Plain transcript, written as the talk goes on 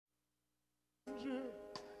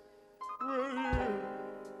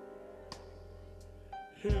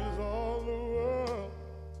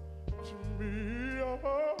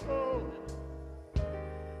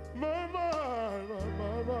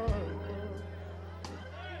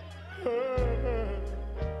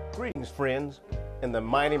Greetings, friends, in the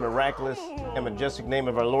mighty, miraculous, and majestic name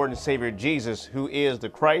of our Lord and Savior Jesus, who is the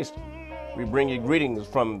Christ. We bring you greetings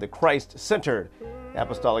from the Christ-centered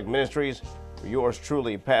Apostolic Ministries. Yours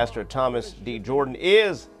truly, Pastor Thomas D. Jordan,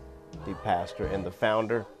 is the pastor and the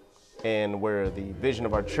founder, and where the vision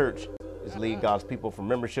of our church is lead God's people from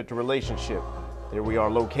membership to relationship. There we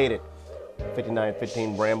are located,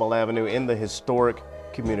 5915 Bramble Avenue in the historic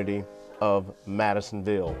community of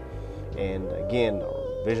Madisonville. And again,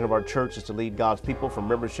 the vision of our church is to lead God's people from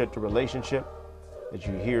membership to relationship. As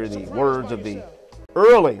you hear the words of the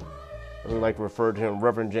early, we like to refer to him,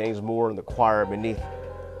 Reverend James Moore, and the choir beneath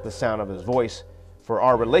the sound of his voice. For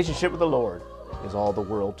our relationship with the Lord is all the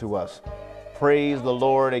world to us. Praise the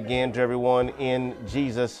Lord again to everyone in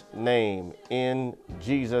Jesus' name. In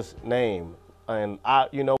Jesus' name. And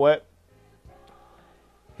you know what?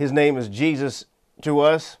 His name is Jesus to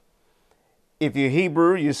us. If you're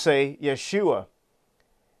Hebrew, you say Yeshua.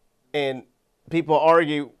 And people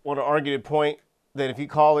want to argue the point that if you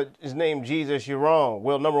call it his name Jesus, you're wrong.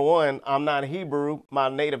 Well, number one, I'm not Hebrew. My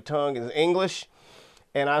native tongue is English.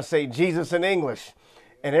 And I say Jesus in English.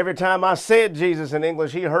 And every time I said Jesus in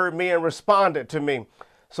English, he heard me and responded to me.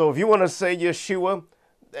 So if you want to say Yeshua,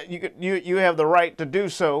 you have the right to do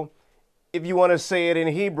so if you want to say it in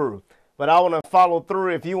Hebrew. But I want to follow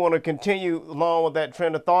through. If you want to continue along with that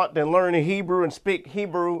trend of thought, then learn Hebrew and speak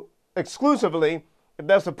Hebrew exclusively, if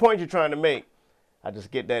that's the point you're trying to make. I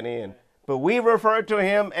just get that in. But we refer to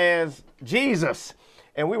him as Jesus.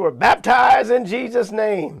 And we were baptized in Jesus'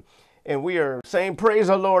 name. And we are saying praise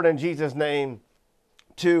the Lord in Jesus' name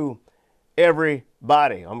to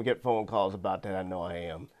everybody. I'm going to get phone calls about that. I know I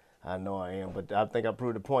am. But I think I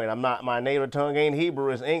proved the point. My native tongue ain't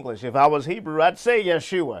Hebrew, it's English. If I was Hebrew, I'd say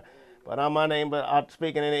Yeshua. But I'm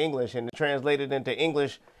speaking in English, and translated into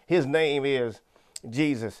English, his name is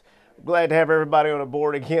Jesus. Glad to have everybody on the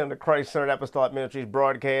board again on the Christ-centered Apostolic Ministries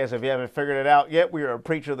broadcast. If you haven't figured it out yet, we are a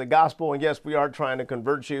preacher of the gospel, and yes, we are trying to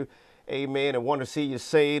convert you, amen, and want to see you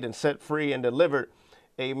saved and set free and delivered,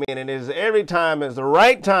 amen. And every time is the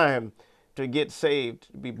right time to get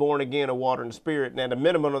saved, to be born again of water and spirit. And at the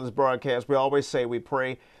minimum of this broadcast, we always say, we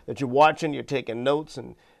pray that you're watching, you're taking notes,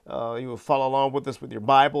 and you will follow along with us with your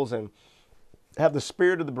Bibles and have the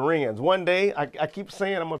spirit of the Bereans. One day, I keep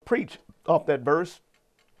saying I'm going to preach off that verse,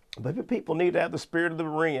 but people need to have the spirit of the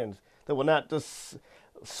Bereans that will not just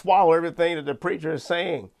swallow everything that the preacher is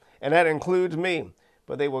saying, and that includes me.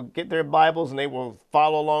 But they will get their Bibles and they will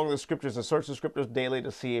follow along the scriptures and search the scriptures daily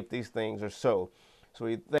to see if these things are so. So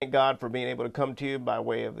we thank God for being able to come to you by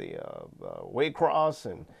way of the Waycross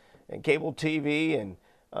and cable TV and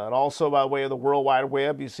also by way of the World Wide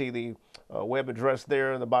Web. You see the web address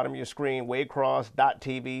there at the bottom of your screen,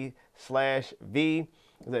 waycross.tv/V.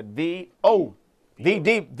 Is that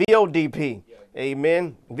VODP.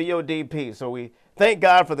 Amen. VODP. So we thank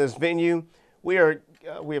God for this venue. We have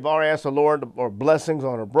already asked the Lord for blessings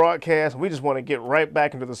on our broadcast. We just want to get right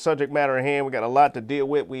back into the subject matter at hand. We got a lot to deal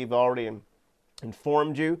with. We've already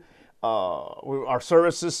informed you. Our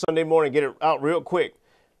services Sunday morning, get it out real quick.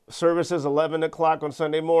 Services 11 o'clock on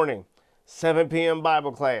Sunday morning, 7 p.m.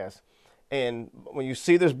 Bible class. And when you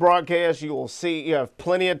see this broadcast, you will see you have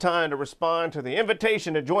plenty of time to respond to the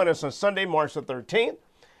invitation to join us on Sunday, March the 13th.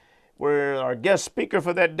 We're our guest speaker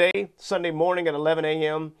for that day, Sunday morning at 11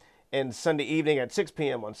 a.m. and Sunday evening at 6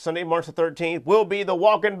 p.m. On Sunday, March the 13th, will be the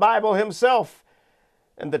walking Bible himself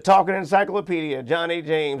and the talking encyclopedia, Johnny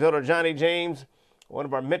James. Elder Johnny James, one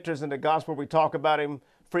of our mentors in the gospel. We talk about him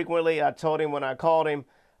frequently. I told him when I called him,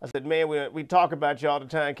 I said, man, we talk about you all the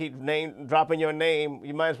time. Keep dropping your name.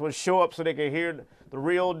 You might as well show up so they can hear the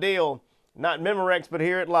real deal. Not Memorex, but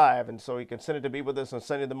hear it live. And so he consented to be with us on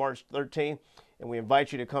Sunday, the March 13th. And we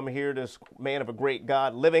invite you to come hear this man of a great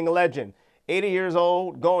God, living legend, 80 years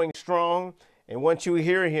old, going strong. And once you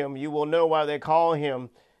hear him, you will know why they call him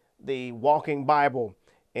the walking Bible.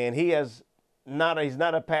 And he's not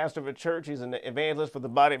a pastor of a church. He's an evangelist for the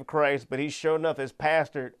body of Christ, but he's sure enough has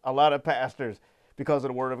pastored a lot of pastors because of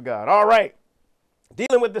the word of God. All right.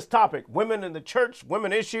 Dealing with this topic, women in the church,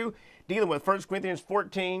 women issue, dealing with 1 Corinthians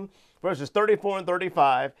 14, verses 34 and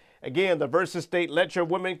 35. Again, the verses state, let your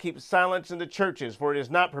women keep silence in the churches, for it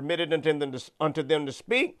is not permitted unto them to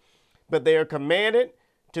speak, but they are commanded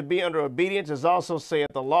to be under obedience, as also saith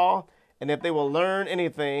the law. And if they will learn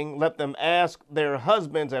anything, let them ask their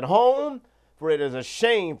husbands at home, for it is a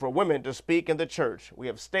shame for women to speak in the church. We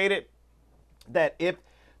have stated that if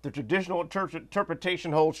the traditional church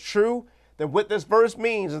interpretation holds true, then what this verse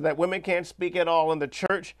means is that women can't speak at all in the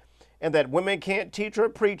church, and that women can't teach or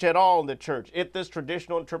preach at all in the church. If this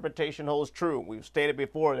traditional interpretation holds true, we've stated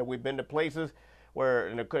before that we've been to places where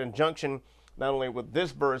in a conjunction not only with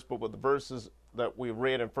this verse, but with the verses that we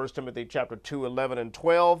read in 1 Timothy chapter 2, 11 and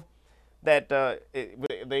 12, that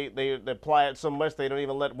they apply it so much they don't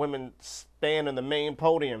even let women stand in the main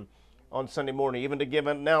podium on Sunday morning, even to give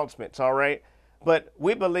announcements, all right? But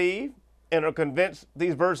we believe and are convinced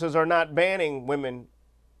these verses are not banning women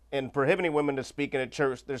and prohibiting women to speak in a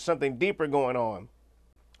church. There's something deeper going on.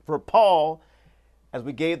 For Paul, as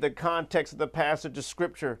we gave the context of the passage of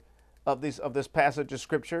Scripture, of this passage of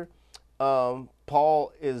Scripture,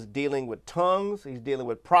 Paul is dealing with tongues. He's dealing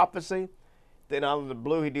with prophecy. Then out of the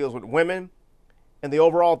blue, he deals with women. And the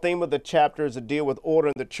overall theme of the chapter is to deal with order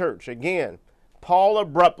in the church. Again, Paul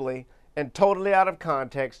abruptly and totally out of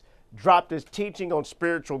context dropped his teaching on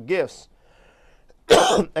spiritual gifts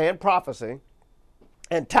and prophecy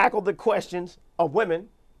and tackled the questions of women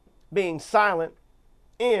being silent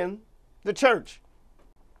in the church.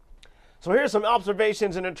 So here's some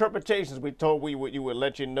observations and interpretations we told we would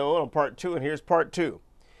let you know on part 2, and here's part 2.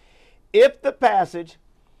 If the passage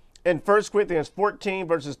in 1 Corinthians 14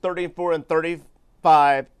 verses 34 and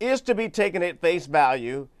 35 is to be taken at face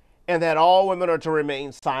value and that all women are to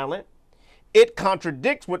remain silent, it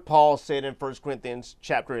contradicts what Paul said in 1 Corinthians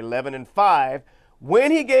chapter 11 and 5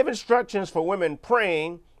 when he gave instructions for women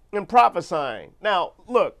praying and prophesying. Now,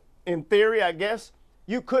 look, in theory, I guess,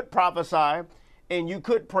 you could prophesy and you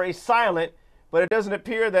could pray silent, but it doesn't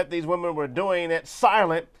appear that these women were doing that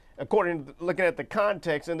silent, according to looking at the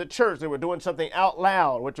context in the church. They were doing something out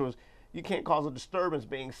loud, which was, you can't cause a disturbance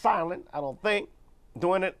being silent, I don't think,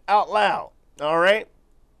 doing it out loud, all right?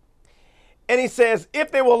 And he says,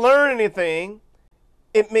 if they will learn anything,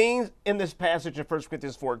 it means in this passage in 1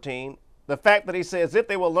 Corinthians 14, the fact that he says, if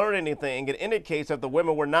they will learn anything, it indicates that the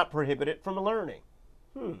women were not prohibited from learning.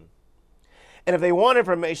 And if they want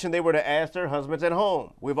information, they were to ask their husbands at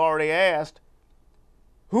home. We've already asked,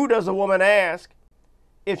 who does a woman ask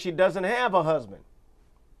if she doesn't have a husband?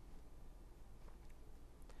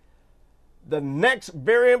 The next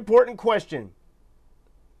very important question,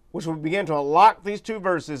 which will begin to unlock these two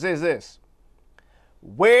verses, is this.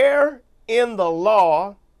 Where in the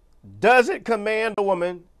law does it command a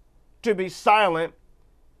woman to be silent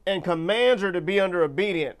and commands her to be under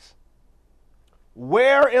obedience?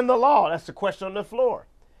 Where in the law? That's the question on the floor.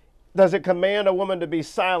 Does it command a woman to be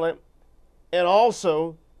silent and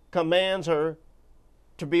also commands her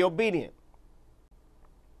to be obedient?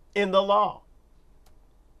 In the law.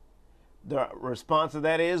 The response to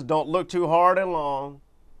that is, don't look too hard and long.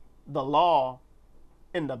 The law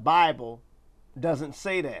in the Bible doesn't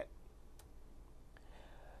say that.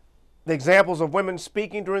 The examples of women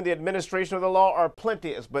speaking during the administration of the law are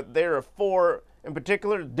plenteous, but there are 4 in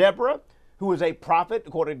particular. Deborah, who is a prophet,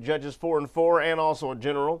 according to Judges 4 and 4, and also a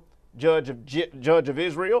general judge of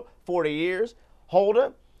Israel, 40 years.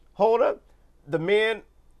 Huldah, the men,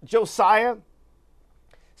 Josiah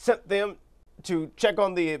sent them to check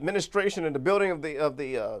on the administration and the building of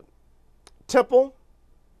the temple,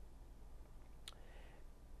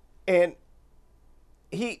 and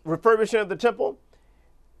he refurbishing of the temple,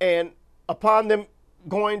 and upon them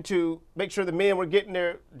going to make sure the men were getting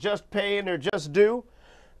their just pay and their just due,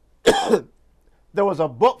 there was a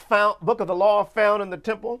book of the law found in the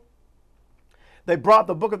temple. They brought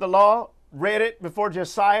the book of the law, read it before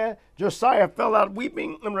Josiah. Josiah fell out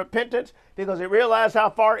weeping in repentance because he realized how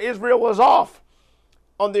far Israel was off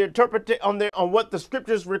on on what the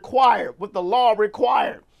scriptures required, what the law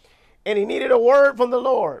required. And he needed a word from the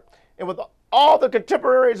Lord. And with all the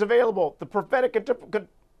contemporaries available, the prophetic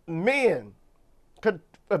men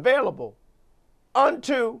available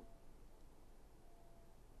unto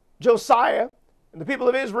Josiah and the people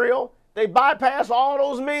of Israel, they bypassed all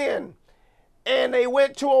those men and they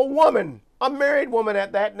went to a woman, a married woman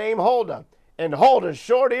at that, named Huldah. And Huldah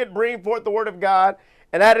sure did bring forth the word of God,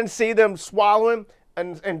 and I didn't see them swallowing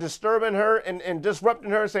and disturbing her and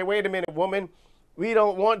disrupting her and say, wait a minute, woman, we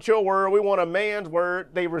don't want your word, we want a man's word.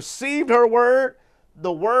 They received her word.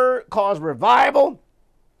 The word caused revival.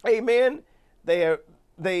 Amen.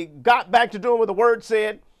 They got back to doing what the word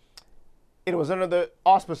said. It was under the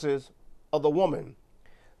auspices of the woman.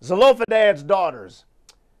 Zelophehad's daughters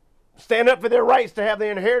stand up for their rights to have the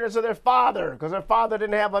inheritance of their father, because their father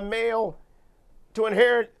didn't have a male to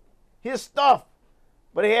inherit his stuff,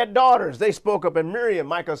 but he had daughters. They spoke up. And Miriam,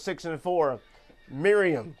 Micah 6 and 4,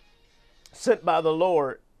 Miriam, sent by the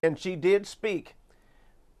Lord, and she did speak.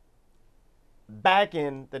 Back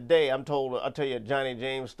in the day, I'll tell you a Johnny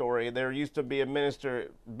James story. There used to be a minister,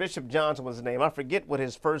 Bishop Johnson was his name. I forget what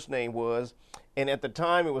his first name was. And at the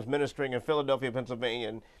time, he was ministering in Philadelphia, Pennsylvania.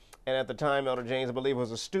 And at the time, Elder James, I believe,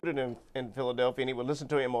 was a student in Philadelphia, and he would listen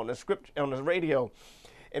to him on the radio.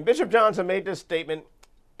 And Bishop Johnson made this statement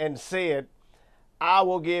and said I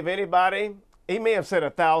will give anybody, he may have said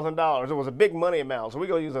 $1,000. It was a big money amount, so we're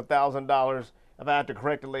going to use $1,000. If I have to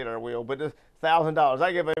correct it later, I will. But this $1,000,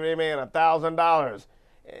 I give any man $1,000.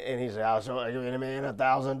 And he said, I'll give any man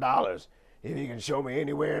 $1,000 if he can show me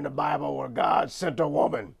anywhere in the Bible where God sent a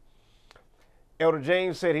woman. Elder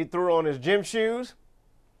James said he threw on his gym shoes,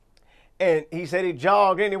 and he said he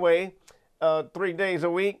jogged anyway 3 days a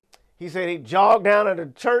week. He said he jogged down to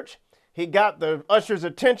the church. He got the usher's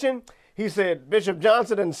attention. He said Bishop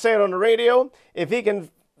Johnson and said on the radio, if he can,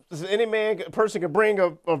 person can bring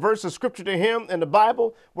a verse of scripture to him in the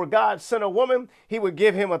Bible where God sent a woman, he would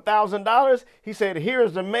give him $1,000. He said,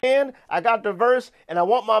 here's the man. I got the verse, and I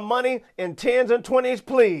want my money in 10s and 20s,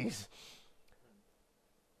 please.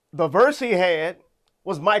 The verse he had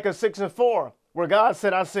was Micah 6:4, where God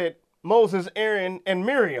said, I said, Moses, Aaron, and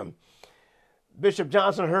Miriam. Bishop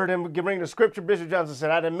Johnson heard him bring the scripture. Bishop Johnson said,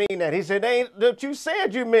 I didn't mean that. He said, ain't that you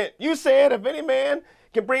said you meant. You said if any man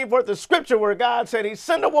can bring forth the scripture where God said he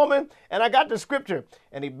sent a woman, and I got the scripture.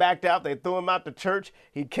 And he backed out. They threw him out the church.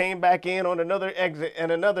 He came back in on another exit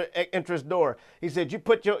and another entrance door. He said, you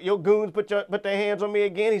put your goons, put their hands on me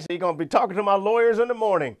again. He said, you're going to be talking to my lawyers in the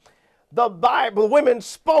morning. The Bible, women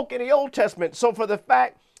spoke in the Old Testament. So for the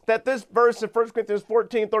fact that this verse in 1 Corinthians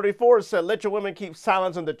 14:34 said, let your women keep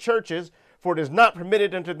silence in the churches, for it is not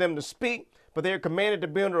permitted unto them to speak, but they are commanded to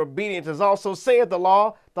be under obedience, as also saith the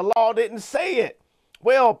law. The law didn't say it.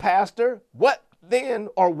 Well, Pastor, what then,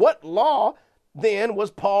 or what law then was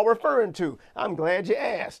Paul referring to? I'm glad you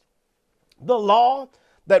asked. The law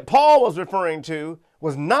that Paul was referring to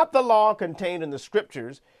was not the law contained in the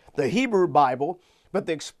scriptures, the Hebrew Bible, but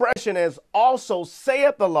the expression as also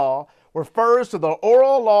saith the law refers to the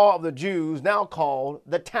oral law of the Jews, now called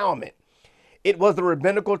the Talmud. It was the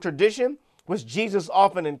rabbinical tradition which Jesus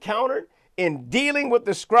often encountered in dealing with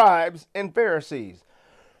the scribes and Pharisees.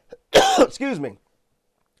 Excuse me.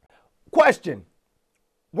 Question.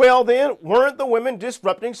 Well then, weren't the women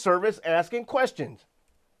disrupting service asking questions?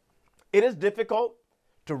 It is difficult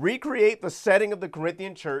to recreate the setting of the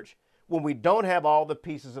Corinthian church when we don't have all the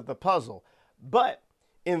pieces of the puzzle. But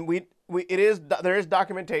there is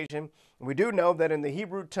documentation, and we do know that in the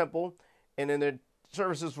Hebrew temple and in the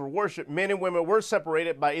services for worship, men and women were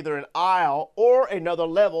separated by either an aisle or another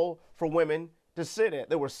level for women to sit at.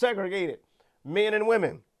 They were segregated, men and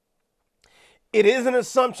women. It is an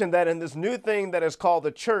assumption that in this new thing that is called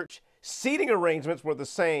the church, seating arrangements were the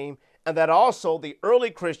same, and that also the early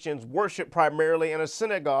Christians worshiped primarily in a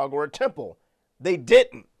synagogue or a temple. They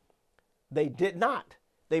didn't. They did not.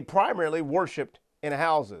 They primarily worshiped in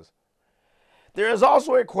houses. There is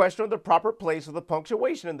also a question of the proper place of the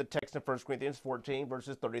punctuation in the text in 1 Corinthians 14,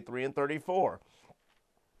 verses 33 and 34.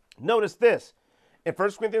 Notice this. In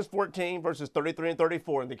 1 Corinthians 14, verses 33 and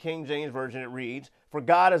 34, in the King James Version, it reads, for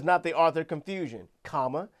God is not the author of confusion,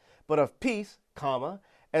 comma, but of peace, comma,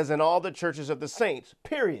 as in all the churches of the saints,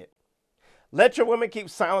 period. Let your women keep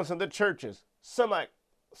silence in the churches,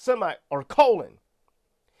 or colon.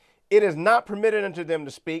 It is not permitted unto them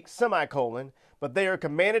to speak, semicolon, but they are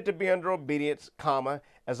commanded to be under obedience, comma,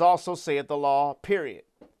 as also saith the law, period.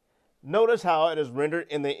 Notice how it is rendered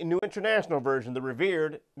in the New International Version, the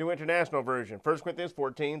revered New International Version, 1 Corinthians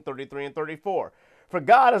 14, 33 and 34. For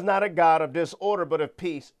God is not a God of disorder, but of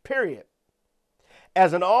peace, period.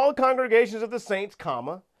 As in all congregations of the saints,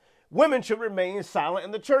 comma, women should remain silent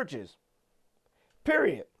in the churches,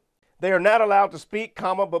 period. They are not allowed to speak,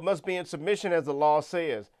 comma, but must be in submission as the law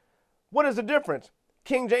says. What is the difference?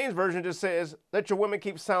 King James Version just says, let your women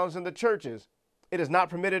keep silence in the churches. It is not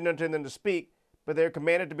permitted unto them to speak, but they are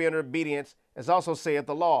commanded to be under obedience, as also saith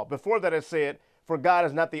the law. Before that it said, for God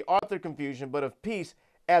is not the author of confusion, but of peace,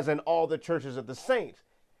 as in all the churches of the saints.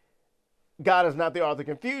 God is not the author of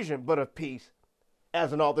confusion, but of peace,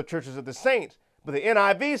 as in all the churches of the saints. But the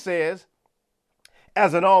NIV says,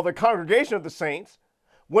 as in all the congregation of the saints,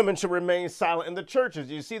 women should remain silent in the churches.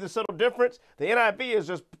 You see the subtle difference? The NIV is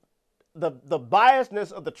just the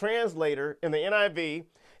biasness of the translator in the NIV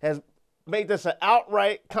has made this an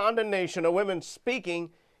outright condemnation of women speaking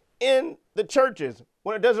in the churches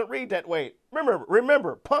when it doesn't read that way.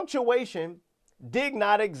 Remember, punctuation did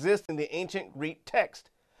not exist in the ancient Greek text.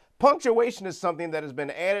 Punctuation is something that has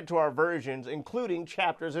been added to our versions, including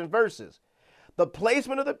chapters and verses. The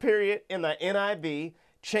placement of the period in the NIV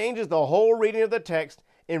changes the whole reading of the text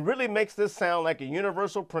and really makes this sound like a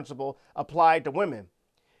universal principle applied to women.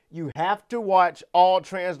 You have to watch all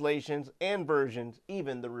translations and versions,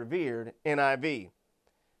 even the revered NIV.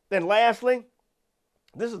 Then lastly,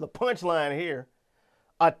 this is the punchline here.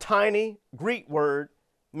 A tiny Greek word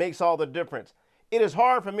makes all the difference. It is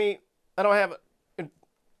hard for me, I don't have it,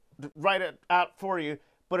 write it out for you,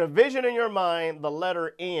 Put a vision in your mind, the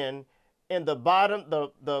letter N, in the bottom,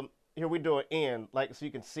 here we do an N, like so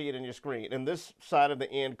you can see it in your screen. And this side of the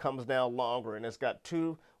N comes down longer, and it's got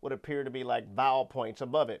two what appear to be like vowel points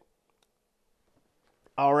above it.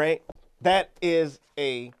 All right, that is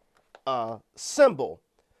a symbol.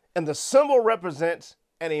 And the symbol represents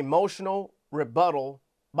an emotional rebuttal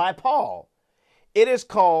by Paul. It is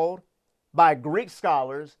called, by Greek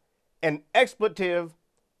scholars, an expletive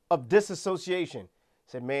of disassociation.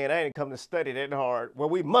 Said, man, I didn't come to study that hard. Well,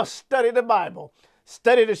 we must study the Bible.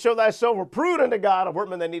 Study to show thyself approved unto God, a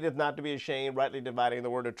workman that needeth not to be ashamed, rightly dividing the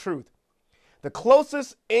word of truth. The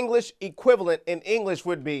closest English equivalent in English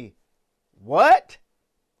would be, what?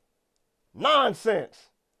 Nonsense.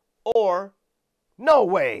 Or, no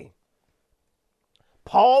way.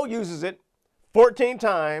 Paul uses it 14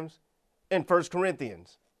 times in 1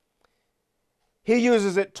 Corinthians. He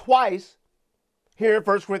uses it twice here in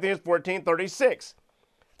 1 Corinthians 14:36.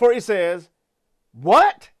 For he says,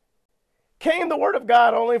 what? Came the word of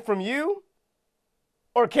God only from you?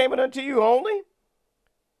 Or came it unto you only?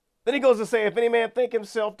 Then he goes to say, if any man think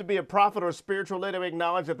himself to be a prophet or spiritual, let him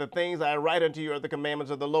acknowledge that the things I write unto you are the commandments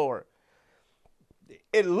of the Lord.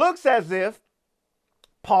 It looks as if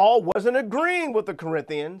Paul wasn't agreeing with the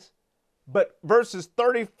Corinthians, but verse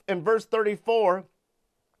 34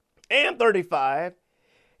 and 35,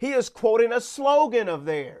 he is quoting a slogan of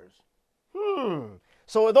theirs.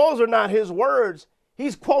 So those are not his words.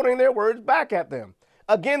 He's quoting their words back at them.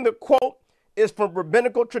 Again, the quote is from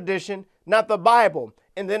rabbinical tradition, not the Bible.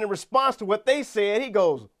 And then in response to what they said, he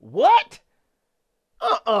goes, what?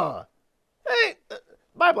 Hey,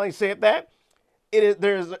 Bible ain't said that.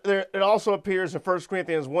 It also appears in 1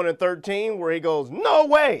 Corinthians 1 and 13 where he goes, no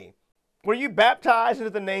way. Were you baptized into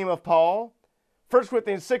the name of Paul? 1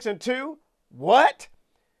 Corinthians 6 and 2, what?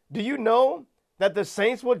 Do you know that the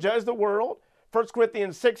saints will judge the world? 1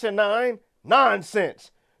 Corinthians 6 and 9,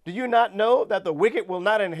 nonsense. Do you not know that the wicked will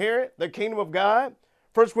not inherit the kingdom of God?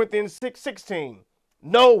 1 Corinthians 6:16,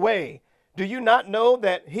 no way. Do you not know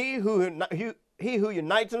that he who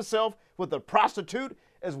unites himself with a prostitute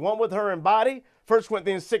is one with her in body? 1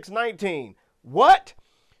 Corinthians 6:19, what?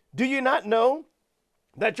 Do you not know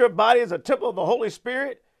that your body is a temple of the Holy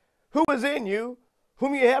Spirit, who is in you,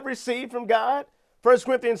 whom you have received from God? 1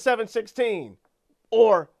 Corinthians 7:16,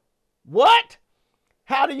 or what?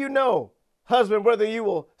 How do you know, husband, whether you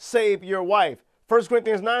will save your wife? 1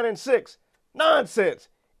 Corinthians 9 and 6, nonsense.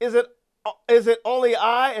 Is it only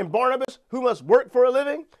I and Barnabas who must work for a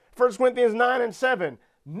living? 1 Corinthians 9 and 7,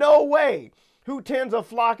 no way. Who tends a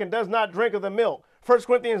flock and does not drink of the milk? 1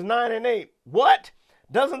 Corinthians 9 and 8, what?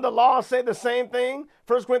 Doesn't the law say the same thing?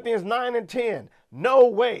 1 Corinthians 9 and 10, no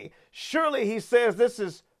way. Surely he says this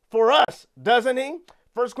is for us, doesn't he?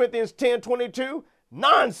 1 Corinthians 10:22,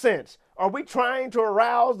 nonsense. Are we trying to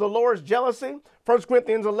arouse the Lord's jealousy? 1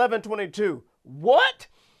 Corinthians 11:22, what?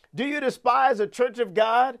 Do you despise the church of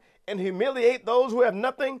God and humiliate those who have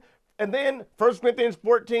nothing? And then 1 Corinthians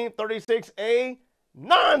 14:36a,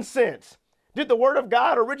 nonsense. Did the word of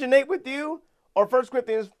God originate with you? Or 1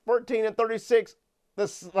 Corinthians 14 and 36,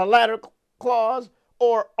 the latter clause?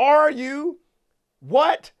 Or are you,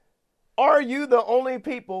 what? Are you the only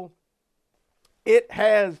people it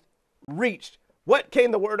has reached? What came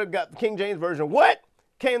the word of God, King James Version, what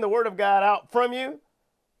came the word of God out from you?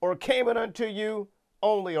 Or came it unto you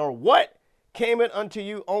only? Or what came it unto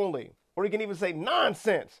you only? Or you can even say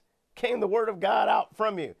nonsense. Came the word of God out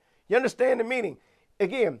from you? You understand the meaning?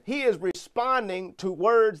 Again, he is responding to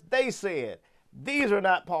words they said. These are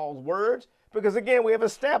not Paul's words because, again, we have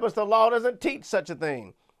established the law doesn't teach such a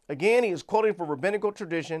thing. Again, he is quoting from rabbinical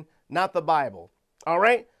tradition, not the Bible. All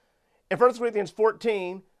right? In 1 Corinthians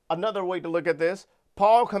 14, another way to look at this,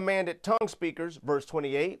 Paul commanded tongue speakers, verse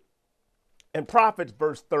 28, and prophets,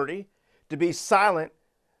 verse 30, to be silent,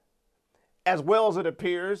 as well as it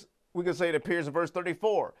appears, we could say it appears in verse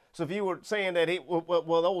 34. So if you were saying that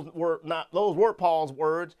those were Paul's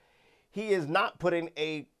words, he is not putting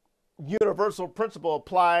a universal principle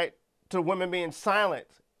applied to women being silent.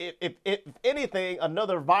 If anything,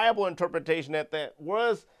 another viable interpretation that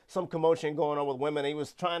was some commotion going on with women, he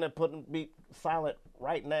was trying to be silent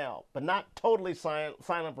right now, but not totally silent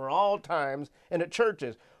for all times in the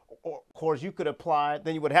churches. Of course, you would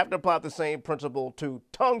have to apply the same principle to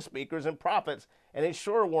tongue speakers and prophets, and they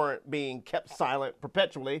sure weren't being kept silent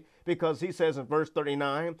perpetually, because he says in verse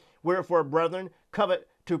 39, wherefore, brethren, covet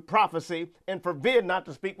to prophecy and forbid not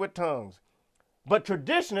to speak with tongues. But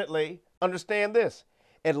traditionally, understand this,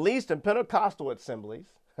 at least in Pentecostal assemblies,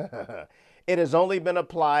 it has only been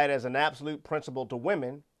applied as an absolute principle to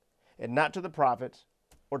women and not to the prophets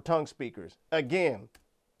or tongue speakers. Again,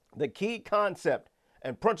 the key concept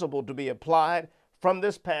and principle to be applied from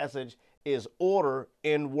this passage is order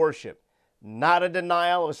in worship, not a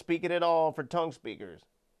denial of speaking at all for tongue speakers,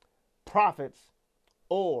 prophets,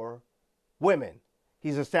 or women.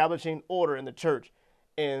 He's establishing order in the church.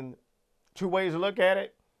 And two ways to look at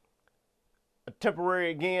it: a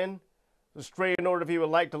temporary, again, the straight in order if you would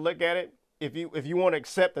like to look at it. If you want to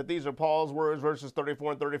accept that these are Paul's words, verses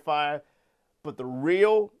 34 and 35, but the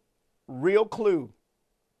real clue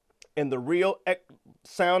and the real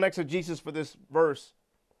sound exegesis for this verse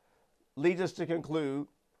leads us to conclude,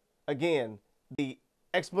 again, the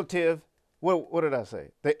expletive, what did I say?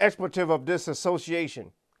 The expletive of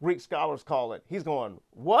disassociation, Greek scholars call it. He's going,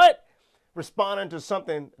 what? Responding to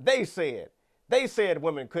something they said. They said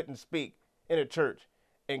women couldn't speak in a church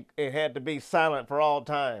and it had to be silent for all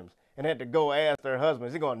times and had to go ask their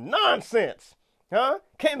husbands. He's going, nonsense. Huh?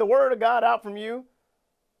 Came the word of God out from you?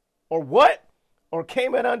 Or what? Or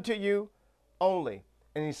came it unto you only?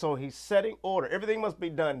 And so he's setting order. Everything must be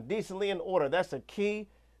done decently in order. That's the key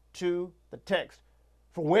to the text.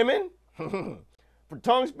 For women, for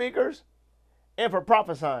tongue speakers, and for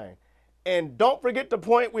prophesying. And don't forget the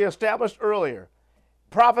point we established earlier.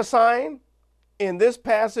 Prophesying in this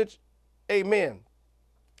passage, amen,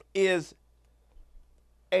 is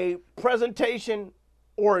a presentation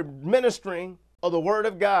or ministering of the word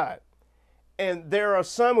of God. And there are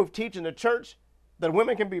some who teach in the church that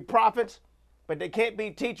women can be prophets, but they can't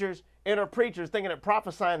be teachers and or preachers, thinking that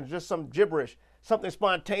prophesying is just some gibberish, something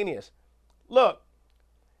spontaneous. Look,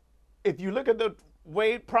 if you look at the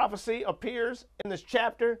way prophecy appears in this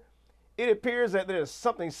chapter, it appears that there's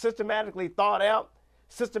something systematically thought out,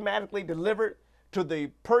 systematically delivered to the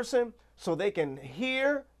person so they can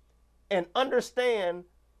hear and understand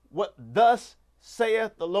what thus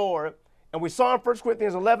saith the Lord. And we saw in 1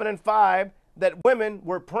 Corinthians 11 and 5 that women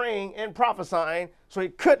were praying and prophesying, so he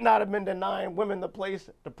could not have been denying women the place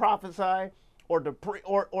to prophesy or to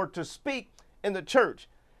or to speak in the church.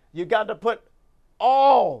 You got to put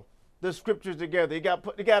all the scriptures together. You got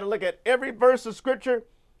to look at every verse of scripture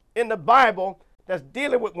in the Bible that's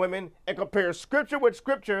dealing with women and compare scripture with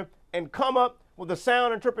scripture and come up with a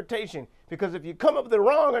sound interpretation. Because if you come up with the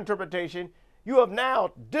wrong interpretation, you have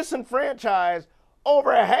now disenfranchised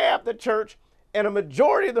over half the church and a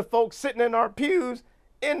majority of the folks sitting in our pews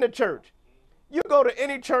in the church. You go to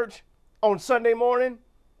any church on Sunday morning,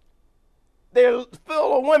 they're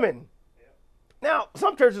full of women. Now,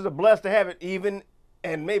 some churches are blessed to have it even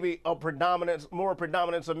and maybe more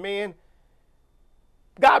predominance of men.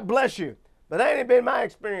 God bless you. But that ain't been my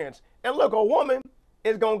experience. And look, a woman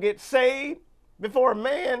is going to get saved before a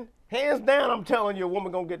man. Hands down, I'm telling you, a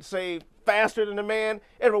woman going to get saved faster than a man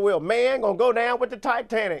ever will. Man going to go down with the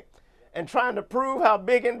Titanic and trying to prove how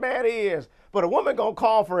big and bad he is. But a woman going to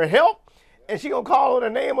call for help, and she going to call on the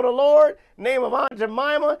name of the Lord, name of Aunt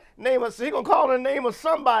Jemima, she going to call on the name of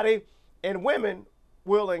somebody, and women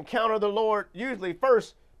will encounter the Lord usually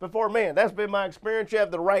first before man. That's been my experience. You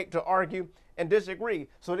have the right to argue and disagree.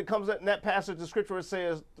 So it comes in that passage of scripture, it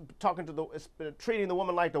says, treating the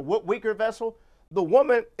woman like the weaker vessel. The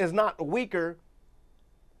woman is not weaker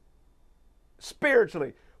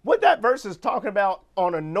spiritually. What that verse is talking about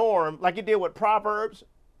on a norm, like you did with Proverbs,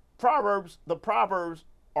 the Proverbs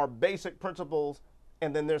are basic principles,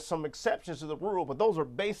 and then there's some exceptions to the rule, but those are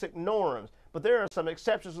basic norms. But there are some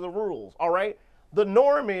exceptions to the rules, all right? The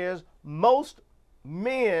norm is most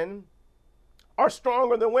men are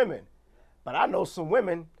stronger than women. But I know some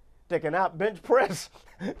women that can out bench press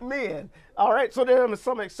men. All right, so there are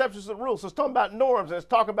some exceptions to the rules. So it's talking about norms, and it's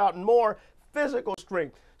talking about more physical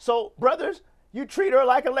strength. So, brothers, you treat her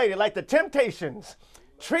like a lady, like the Temptations.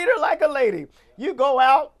 Treat her like a lady. You go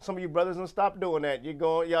out, some of you brothers don't stop doing that.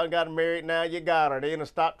 Y'all got her married now, you got her. They're gonna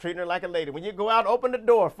stop treating her like a lady. When you go out, open the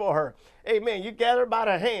door for her. Amen. You gather her by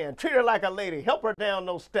the hand. Treat her like a lady. Help her down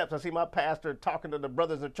those steps. I see my pastor talking to the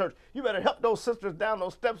brothers in the church. You better help those sisters down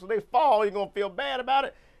those steps. When they fall, you're gonna feel bad about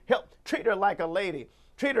it. Treat her like a lady.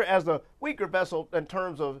 Treat her as a weaker vessel in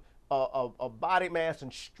terms of body mass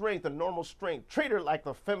and strength, and normal strength. Treat her like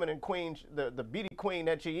the feminine queen, the beauty queen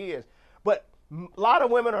that she is. But a lot of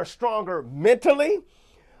women are stronger mentally.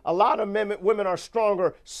 A lot of women are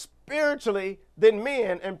stronger spiritually than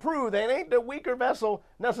men, and prove they ain't the weaker vessel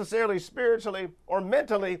necessarily spiritually or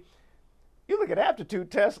mentally. You look at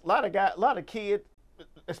aptitude tests, a lot of kids,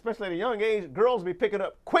 especially at a young age, girls be picking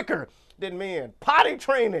up quicker than men. Potty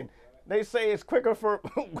training, they say it's quicker for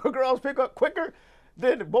girls pick up quicker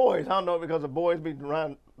than the boys. I don't know, because the boys be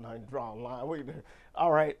drawing line.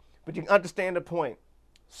 All right, but you can understand the point.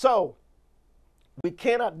 So we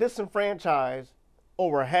cannot disenfranchise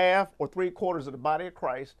over half or 3/4 of the body of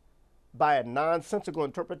Christ by a nonsensical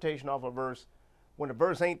interpretation of a verse when the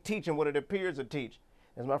verse ain't teaching what it appears to teach.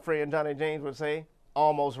 As my friend Johnny James would say,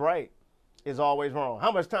 almost right is always wrong.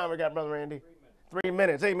 How much time we got, Brother Randy? 3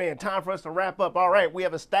 minutes. Amen. Time for us to wrap up. All right. We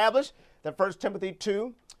have established that 1 Timothy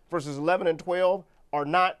 2, verses 11 and 12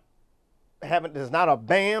 there's not a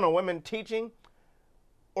ban on women teaching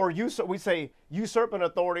or we say usurping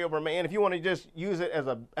authority over man. If you want to just use it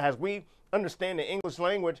as we understand the English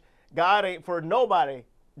language, God ain't for no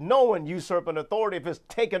one usurping authority if it's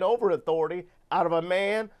taking over authority out of a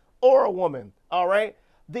man or a woman. All right.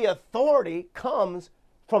 The authority comes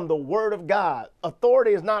from the word of God.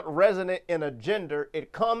 Authority is not resonant in a gender.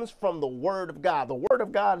 It comes from the word of God. The word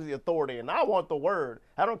of God is the authority, and I want the word.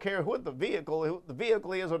 I don't care who the vehicle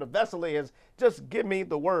is or the vessel is. Just give me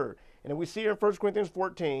the word. And we see here in 1 Corinthians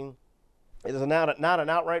 14, it is not an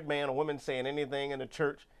outright ban on women saying anything in the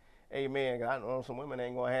church. Amen. I know some women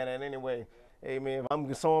ain't going to have that anyway. Amen. If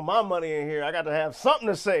I'm sowing my money in here, I got to have something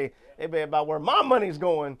to say, amen, about where my money's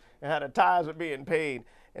going and how the tithes are being paid.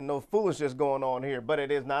 And no foolishness going on here, but it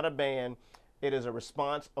is not a ban. It is a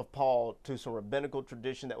response of Paul to some rabbinical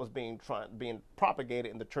tradition that was being propagated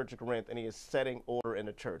in the Church of Corinth, and he is setting order in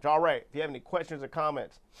the church. All right, if you have any questions or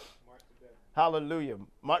comments, hallelujah.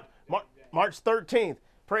 March 13th,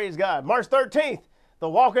 praise God. March 13th, the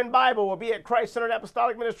Walking Bible will be at Christ-Centered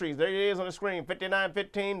Apostolic Ministries. There it is on the screen,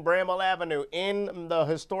 5915 Bramble Avenue in the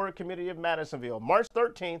historic community of Madisonville. March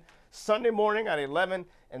 13th, Sunday morning at 11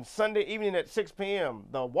 and Sunday evening at 6 p.m.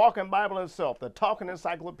 The Walking Bible itself, the Talking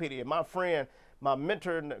Encyclopedia, my friend, my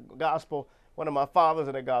mentor in the gospel, one of my fathers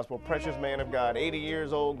in the gospel, precious man of God, 80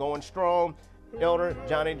 years old, going strong. Elder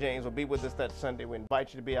Johnny James will be with us that Sunday. We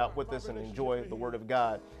invite you to be out with us and enjoy the Word of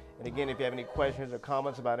God. And again, if you have any questions or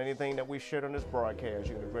comments about anything that we shared on this broadcast,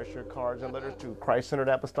 you can address your cards and letters to Christ-Centered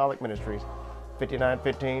Apostolic Ministries,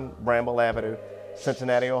 5915 Bramble Avenue,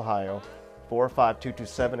 Cincinnati, Ohio,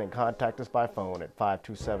 45227, and contact us by phone at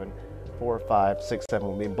 527-4567.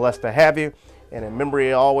 We'll be blessed to have you. And in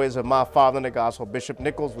memory always of my father in the gospel, Bishop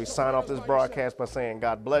Nichols, we sign off this broadcast by saying,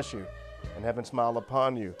 God bless you and heaven smile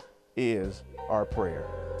upon you is our prayer.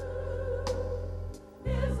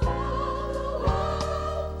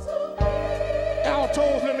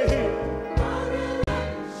 Altos, let me hear.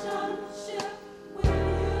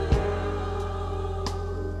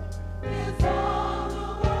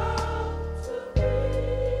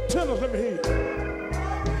 Let me hear you.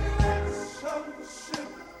 My relationship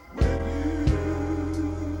with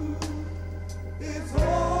you is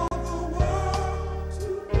all the world to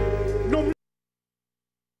me. No.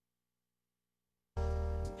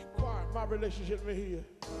 Quiet, my relationship with you.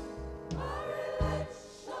 My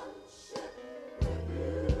relationship with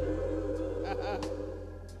you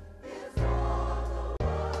is all the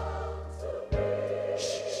world to me.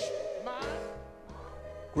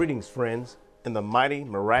 Greetings, friends. In the mighty,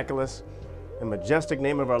 miraculous, and majestic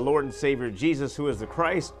name of our Lord and Savior Jesus, who is the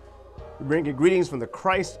Christ, we bring you greetings from the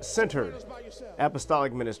Christ-Centered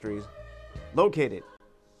Apostolic Ministries, located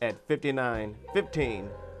at 5915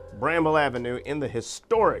 Bramble Avenue in the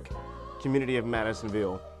historic community of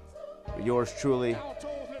Madisonville. Yours truly,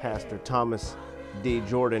 Pastor Thomas D.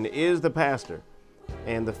 Jordan, is the pastor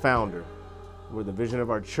and the founder, where the vision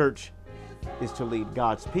of our church is to lead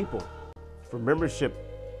God's people from membership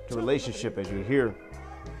to relationship, as you hear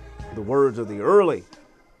the words of the early,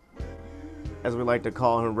 as we like to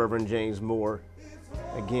call him, Reverend James Moore,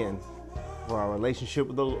 again, for our relationship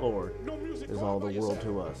with the Lord is all the world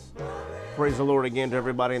to us. Praise the Lord again to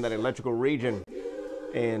everybody in that electrical region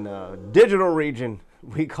and digital region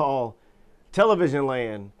we call television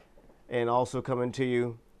land, and also coming to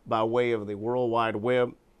you by way of the World Wide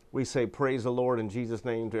Web. We say praise the Lord in Jesus'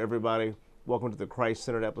 name to everybody. Welcome to the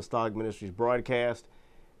Christ-Centered Apostolic Ministries broadcast.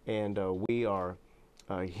 And we are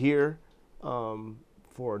here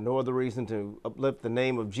for no other reason to uplift the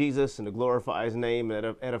name of Jesus and to glorify his name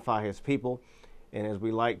and edify his people. And as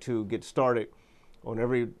we like to get started on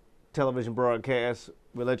every television broadcast,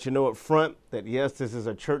 we let you know up front that yes, this is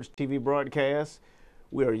a church TV broadcast.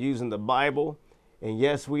 We are using the Bible. And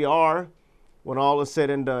yes, we are, when all is said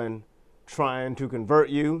and done, trying to convert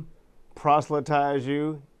you, proselytize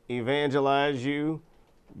you, evangelize you,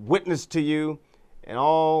 witness to you, and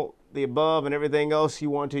all the above and everything else you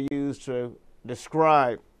want to use to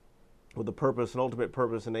describe what the purpose and ultimate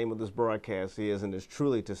purpose and name of this broadcast is, and is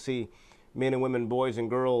truly to see men and women, boys and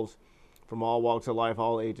girls from all walks of life,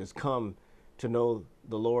 all ages, come to know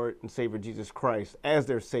the Lord and Savior Jesus Christ as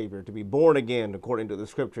their Savior, to be born again according to the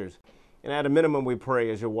Scriptures. And at a minimum, we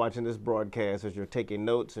pray as you're watching this broadcast, as you're taking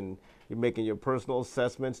notes and you're making your personal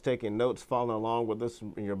assessments, taking notes, following along with us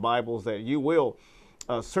in your Bibles, that you will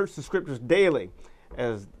search the Scriptures daily,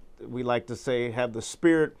 as we like to say, have the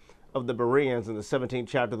Spirit of the Bereans in the 17th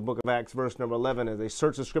chapter of the book of Acts, verse number 11, as they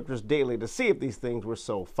search the scriptures daily to see if these things were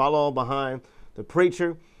so. Follow behind the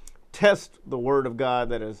preacher, test the word of God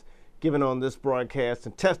that is given on this broadcast,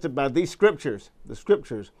 and tested by these scriptures, the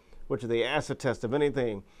scriptures, which are the acid test of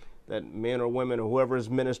anything that men or women or whoever is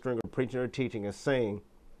ministering or preaching or teaching is saying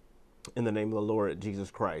in the name of the Lord Jesus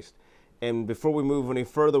Christ. And before we move any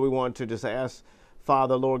further, we want to just ask,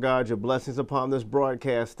 Father, Lord God, your blessings upon this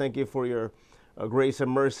broadcast. Thank you for your grace and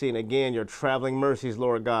mercy, and again, your traveling mercies,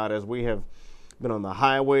 Lord God, as we have been on the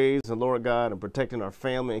highways, and Lord God, and protecting our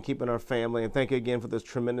family and keeping our family. And thank you again for this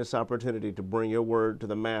tremendous opportunity to bring your word to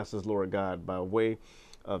the masses, Lord God, by way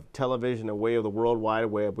of television and way of the World Wide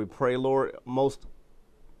Web. We pray, Lord, most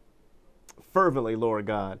fervently, Lord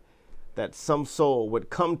God, that some soul would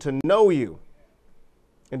come to know you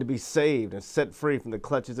and to be saved and set free from the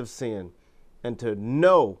clutches of sin, and to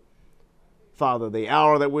know, Father, the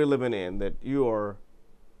hour that we're living in, that you are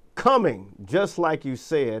coming just like you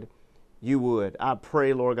said you would. I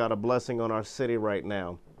pray, Lord God, a blessing on our city right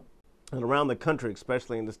now and around the country,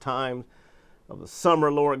 especially in this time of the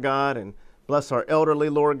summer, Lord God, and bless our elderly,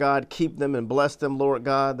 Lord God. Keep them and bless them, Lord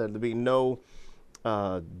God, that there be no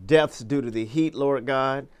deaths due to the heat, Lord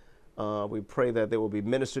God. We pray that they will be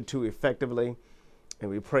ministered to effectively. And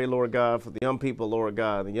we pray, Lord God, for the young people, Lord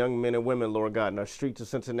God, the young men and women, Lord God, in our streets of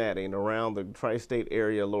Cincinnati and around the tri-state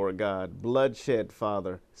area, Lord God. Bloodshed,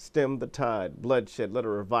 Father, stem the tide. Bloodshed, let a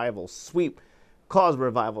revival sweep, cause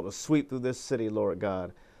revival to sweep through this city, Lord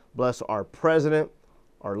God. Bless our president,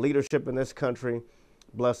 our leadership in this country.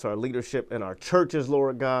 Bless our leadership in our churches,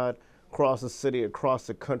 Lord God, across the city, across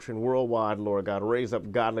the country, and worldwide, Lord God. Raise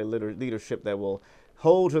up godly leadership that will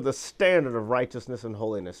hold to the standard of righteousness and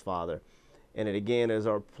holiness, Father. And it again is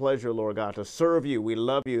our pleasure, Lord God, to serve you. We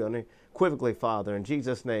love you unequivocally, Father. In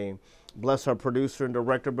Jesus' name, bless our producer and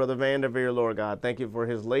director, Brother Vandivier, Lord God. Thank you for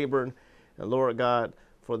his labor, and Lord God,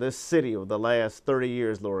 for this city of the last 30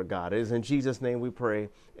 years, Lord God. It is in Jesus' name we pray.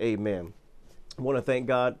 Amen. I want to thank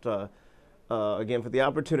God again for the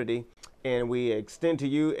opportunity, and we extend to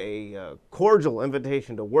you a cordial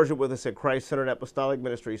invitation to worship with us at Christ-Centered Apostolic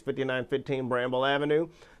Ministries, 5915 Bramble Avenue,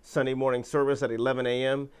 Sunday morning service at 11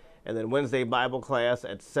 a.m., and then Wednesday Bible class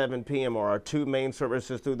at 7 p.m. are our two main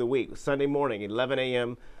services through the week. Sunday morning, 11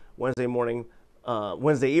 a.m., Wednesday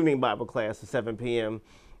evening Bible class at 7 p.m.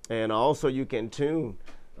 And also you can give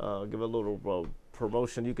a little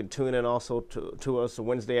promotion. You can tune in also to us on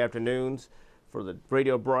Wednesday afternoons for the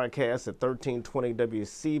radio broadcast at 1320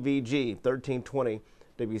 WCVG, 1320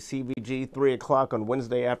 WCVG, 3 o'clock on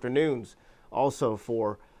Wednesday afternoons. Also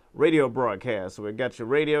for radio broadcasts. So we got your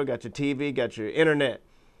radio, got your TV, got your internet.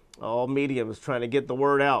 All mediums trying to get the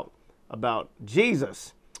word out about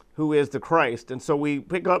Jesus, who is the Christ. And so we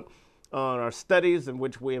pick up on our studies in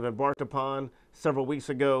which we have embarked upon several weeks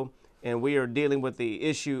ago, and we are dealing with the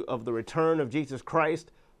issue of the return of Jesus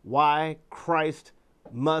Christ, why Christ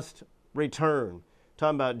must return.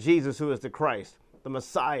 Talking about Jesus, who is the Christ, the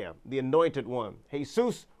Messiah, the anointed one,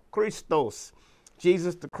 Jesus Christos,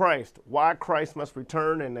 Jesus the Christ, why Christ must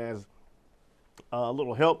return. And as a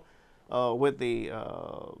little help with the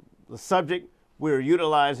subject, we're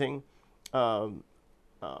utilizing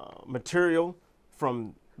material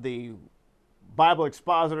from the Bible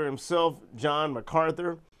expositor himself, John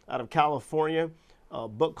MacArthur, out of California, a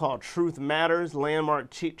book called Truth Matters,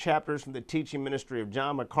 landmark chapters from the teaching ministry of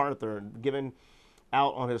John MacArthur, given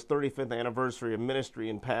out on his 35th anniversary of ministry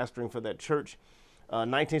and pastoring for that church,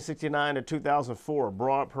 1969 to 2004, a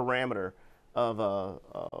broad parameter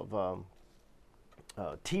of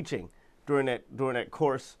teaching during that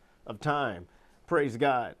course of time. Praise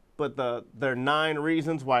God. But there are 9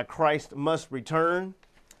 reasons why Christ must return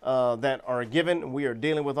that are given. We are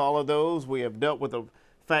dealing with all of those. We have dealt with the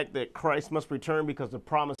fact that Christ must return because the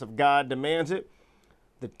promise of God demands it.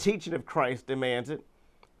 The teaching of Christ demands it.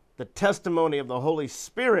 The testimony of the Holy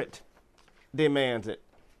Spirit demands it.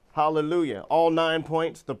 Hallelujah. All 9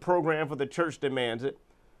 points. The program for the church demands it.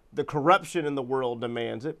 The corruption in the world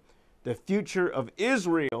demands it. The future of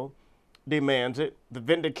Israel demands it. The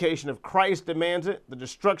vindication of Christ demands it. The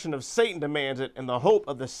destruction of Satan demands it. And the hope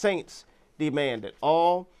of the saints demand it.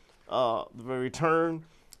 All the return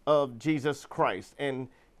of Jesus Christ. And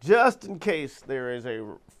just in case there is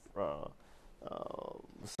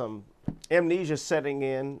some amnesia setting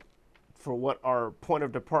in for what our point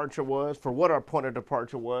of departure was,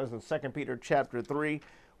 in 2 Peter chapter 3,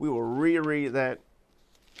 we will reread that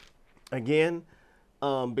again.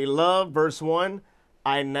 Beloved, verse 1,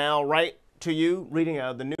 I now write to you, reading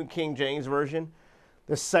out of the New King James Version,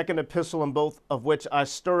 the second epistle, in both of which I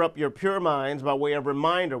stir up your pure minds by way of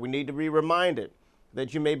reminder. We need to be reminded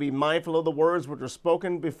that you may be mindful of the words which were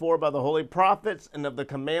spoken before by the holy prophets, and of the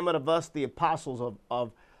commandment of us, the apostles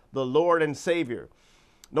of the Lord and Savior.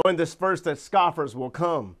 Knowing this first, that scoffers will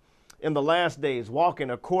come in the last days, walking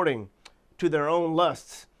according to their own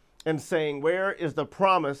lusts, and saying, where is the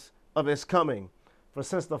promise of his coming? For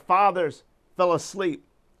since the fathers fell asleep,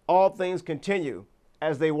 all things continue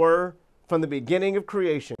as they were from the beginning of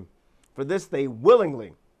creation. For this they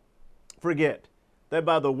willingly forget, that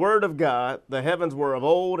by the word of God the heavens were of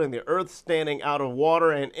old, and the earth standing out of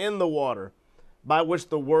water and in the water, by which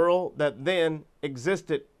the world that then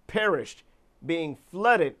existed perished, being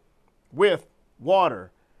flooded with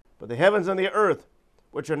water. But the heavens and the earth,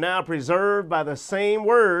 which are now preserved by the same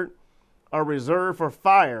word, are reserved for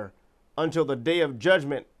fire until the day of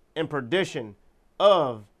judgment and perdition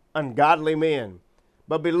of ungodly men.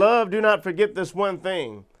 But beloved, do not forget this one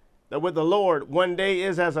thing, that with the Lord 1 day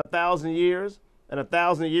is as 1,000 years, and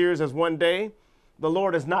 1,000 years as 1 day. The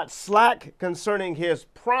Lord is not slack concerning his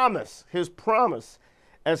promise,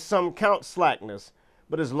 as some count slackness,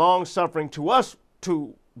 but is long-suffering toward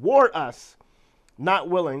us, not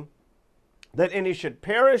willing that any should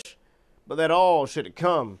perish, but that all should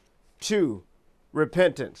come to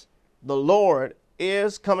repentance. The Lord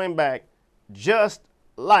is coming back just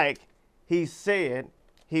like he said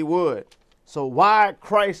he would. So why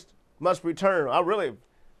Christ must return? I really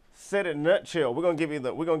said it in a nutshell. We're gonna give you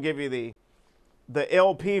the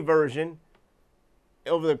LP version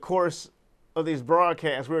over the course of these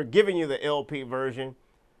broadcasts. We're giving you the LP version,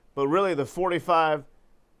 but really the 45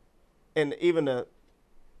 and even the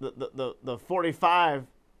 45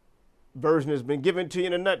 version has been given to you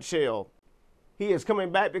in a nutshell. He is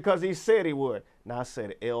coming back because he said he would. Now I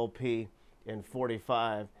said LP and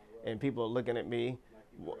 45, and people are looking at me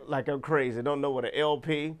like I'm crazy. Don't know what an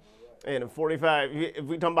LP and a 45. If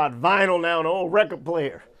we talking about vinyl now, an old record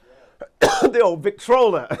player, the old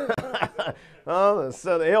Victrola.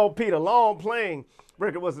 So the LP, the long playing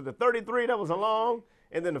record, was it the 33 that was a long,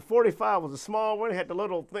 and then the 45 was a small one. It had the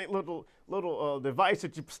little device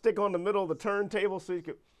that you stick on the middle of the turntable so you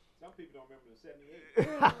could. Some people don't remember the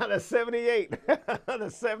 78. The 78. The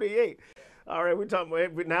 78. All right, we're talking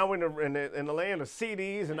about now we're in the land of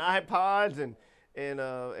CDs and iPods and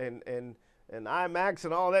iMacs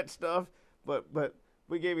and all that stuff. But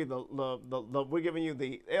we gave you we're giving you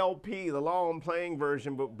the LP, the long playing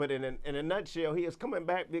version. But in a nutshell, he is coming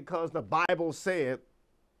back because the Bible said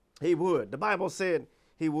he would. The Bible said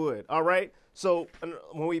he would. All right. So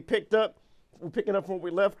when we're picking up from where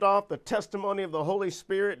we left off. The testimony of the Holy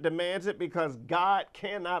Spirit demands it, because God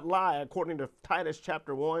cannot lie, according to Titus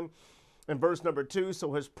chapter 1 and verse number 2.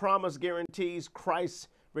 So his promise guarantees Christ's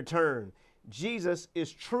return. Jesus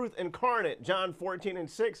is truth incarnate. John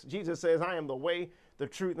 14:6, Jesus says, I am the way, the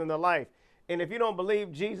truth, and the life. And if you don't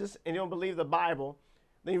believe Jesus and you don't believe the Bible,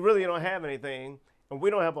 then you really don't have anything. And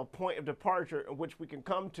we don't have a point of departure in which we can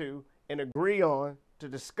come to and agree on to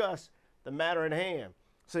discuss the matter at hand.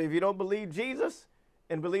 So if you don't believe Jesus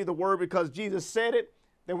and believe the word because Jesus said it,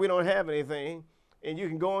 then we don't have anything. And you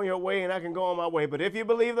can go on your way and I can go on my way. But if you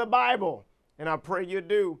believe the Bible, and I pray you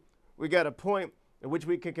do, we got a point in which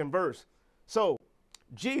we can converse. So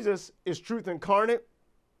Jesus is truth incarnate.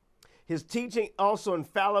 His teaching also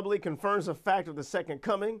infallibly confirms the fact of the second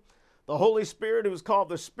coming. The Holy Spirit, who is called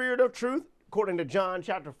the Spirit of truth, according to John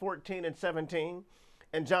chapter 14 and 17,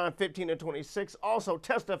 and John 15 and 26, also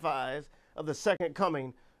testifies of the second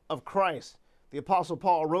coming of Christ. The Apostle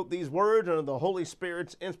Paul wrote these words under the Holy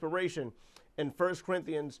Spirit's inspiration in 1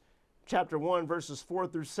 Corinthians chapter 1, verses 4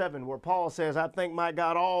 through 7, where Paul says, I thank my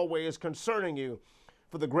God always concerning you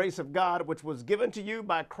for the grace of God which was given to you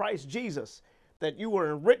by Christ Jesus, that you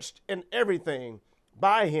were enriched in everything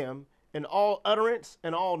by him, in all utterance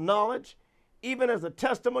and all knowledge, even as the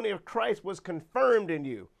testimony of Christ was confirmed in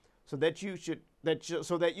you, so that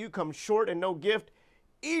you come short in no gift,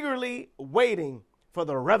 eagerly waiting for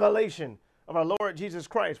the revelation of our Lord Jesus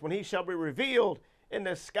Christ, when he shall be revealed in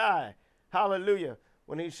the sky. Hallelujah.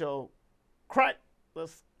 When he shall crack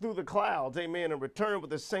us through the clouds, amen, and return with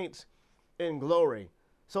the saints in glory.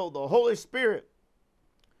 So the Holy Spirit,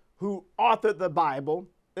 who authored the Bible,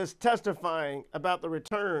 is testifying about the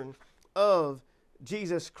return of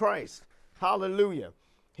Jesus Christ. Hallelujah.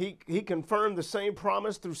 He confirmed the same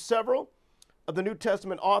promise through several of the New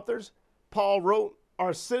Testament authors. Paul wrote,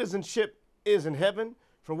 our citizenship is in heaven,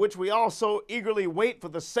 from which we also eagerly wait for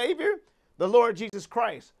the Savior, the Lord Jesus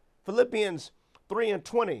Christ. Philippians 3 and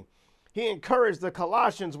 20. He encouraged the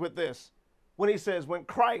Colossians with this when he says, when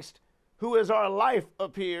Christ, who is our life,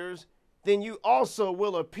 appears, then you also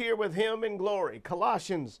will appear with him in glory.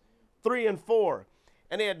 Colossians 3 and 4.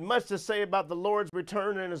 And he had much to say about the Lord's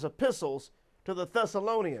return in his epistles, to the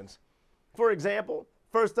Thessalonians. For example,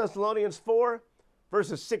 1 Thessalonians 4,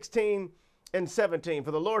 verses 16 and 17.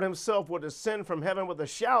 For the Lord himself will descend from heaven with a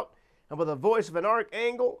shout and with the voice of an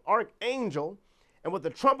archangel, and with the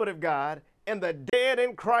trumpet of God, and the dead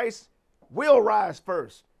in Christ will rise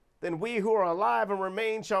first. Then we who are alive and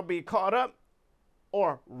remain shall be caught up,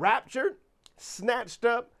 or raptured, snatched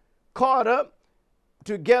up, caught up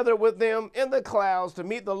together with them in the clouds to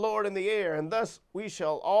meet the Lord in the air, and thus we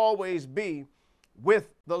shall always be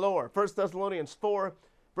with the Lord. 1 Thessalonians 4,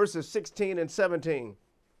 verses 16 and 17.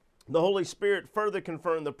 The Holy Spirit further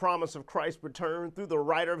confirmed the promise of Christ's return through the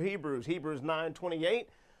writer of Hebrews, Hebrews 9:28.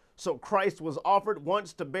 So Christ was offered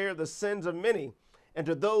once to bear the sins of many, and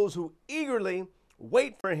to those who eagerly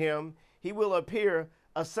wait for him, he will appear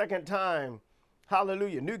a second time.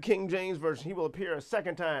 Hallelujah. New King James Version, he will appear a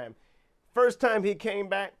second time. First time he came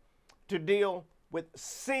back to deal with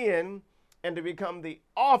sin and to become the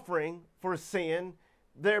offering for sin.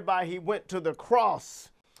 Thereby he went to the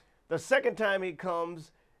cross. The second time he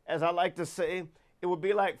comes, as I like to say, it would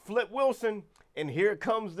be like Flip Wilson, and here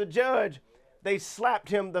comes the judge. They slapped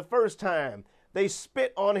him the first time. They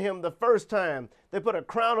spit on him the first time. They put a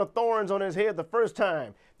crown of thorns on his head the first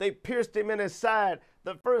time. They pierced him in his side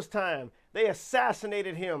the first time. They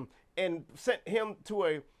assassinated him and sent him to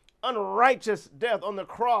a unrighteous death on the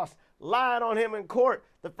cross, lied on him in court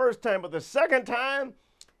the first time. But the second time,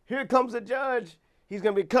 here comes the judge. He's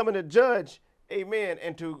going to be coming to judge, amen,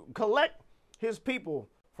 and to collect his people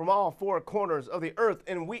from all four corners of the earth.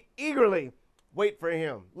 And we eagerly wait for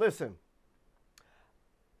him. Listen,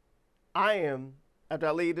 after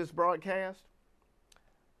I leave this broadcast,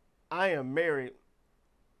 I am married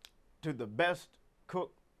to the best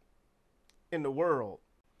cook in the world.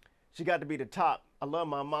 She got to be the top. I love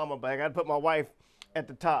my mama, but I got to put my wife at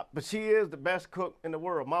the top. But she is the best cook in the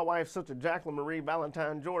world. My wife's Sister Jacqueline Marie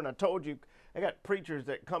Valentine Jordan. I told you, I got preachers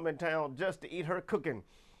that come in town just to eat her cooking.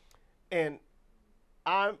 And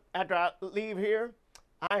after I leave here,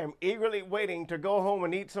 I am eagerly waiting to go home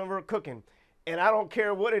and eat some of her cooking. And I don't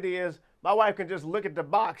care what it is. My wife can just look at the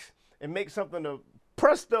box and make something to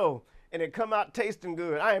presto, and it come out tasting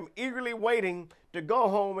good. I am eagerly waiting to go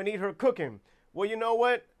home and eat her cooking. Well, you know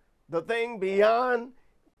what? The thing beyond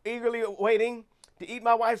eagerly waiting to eat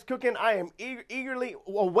my wife's cooking, I am eagerly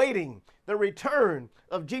awaiting the return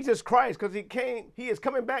of Jesus Christ, because he is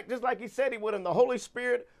coming back just like he said he would, and the Holy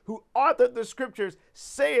Spirit who authored the scriptures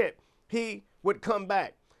said he would come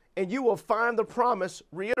back. And you will find the promise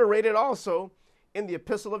reiterated also in the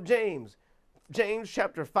epistle of James. James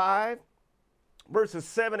chapter 5, verses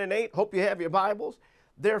 7 and 8. Hope you have your Bibles.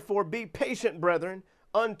 Therefore be patient, brethren,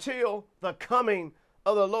 until the coming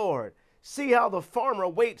of the Lord. See how the farmer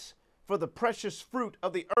waits for the precious fruit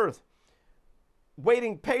of the earth,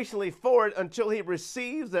 waiting patiently for it until he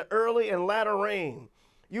receives the early and latter rain.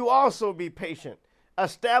 You also be patient.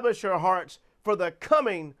 Establish your hearts, for the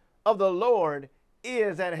coming of the Lord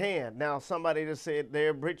is at hand. Now, somebody just said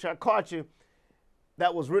there, Rich, I caught you.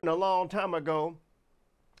 That was written a long time ago.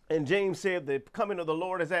 And James said the coming of the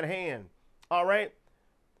Lord is at hand. All right.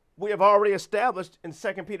 We have already established in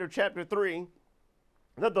 2 Peter chapter 3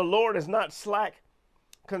 that the Lord is not slack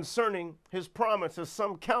concerning his promises.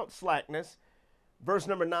 Some count slackness. Verse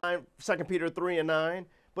number 9, 2 Peter 3 and 9.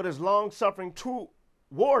 But is long suffering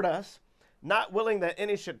toward us, not willing that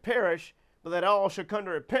any should perish, but that all should come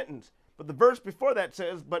to repentance. But the verse before that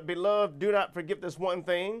says, but beloved, do not forget this one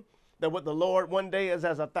thing, that with the Lord 1 day is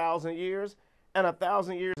as 1,000 years, and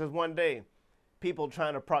 1,000 years is 1 day. People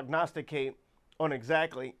trying to prognosticate on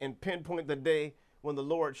exactly and pinpoint the day when the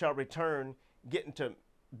Lord shall return,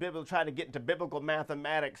 try to get into biblical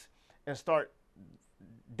mathematics and start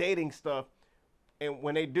dating stuff. And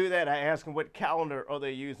when they do that, I ask them, what calendar are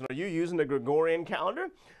they using? Are you using the Gregorian calendar?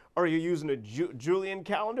 Are you using a Julian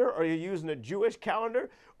calendar? Are you using a Jewish calendar?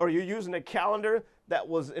 Are you using a calendar that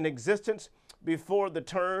was in existence before the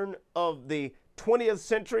turn of the 20th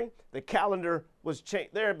century? The calendar was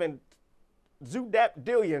changed. There have been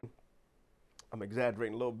zoodapdillion, I'm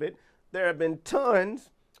exaggerating a little bit, there have been tons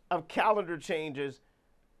of calendar changes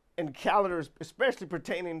and calendars, especially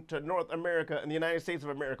pertaining to North America and the United States of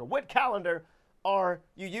America. What calendar are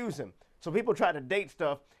you using? So people try to date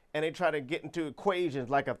stuff and they try to get into equations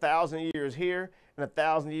like 1,000 years here and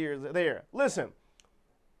 1,000 years there. Listen,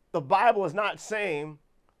 the Bible is not saying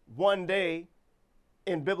 1 day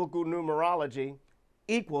in biblical numerology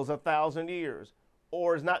equals 1,000 years,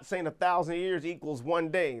 or is not saying 1,000 years equals 1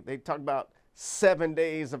 day. They talk about 7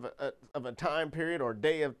 days of a time period, or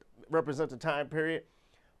day represents a time period.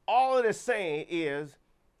 All it is saying is,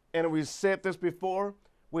 and we've said this before,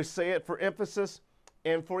 we say it for emphasis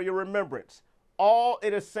and for your remembrance. All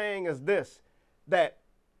it is saying is this, that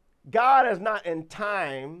God is not in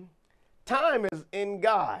time. Time is in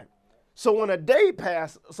God. So when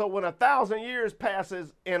when 1,000 years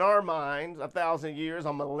passes in our minds, 1,000 years,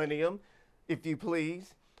 a millennium, if you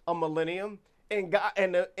please, a millennium, in God,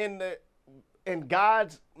 in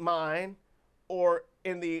God's mind, or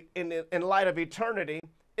in light of eternity,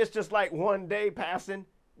 it's just like one day passing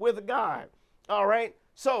with God. All right.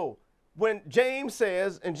 So when James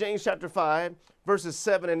says in James chapter 5, verses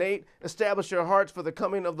 7 and 8, establish your hearts for the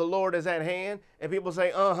coming of the Lord is at hand. And people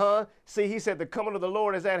say, see, he said the coming of the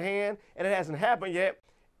Lord is at hand and it hasn't happened yet.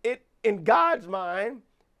 It, in God's mind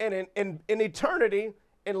and in eternity,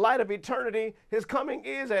 in light of eternity, his coming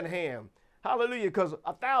is at hand. Hallelujah. Because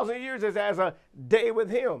 1,000 years is as a day with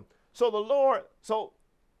him. So the Lord,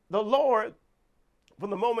 from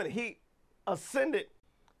the moment he ascended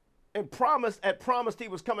and promised he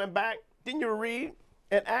was coming back, didn't you read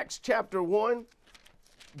in Acts chapter 1,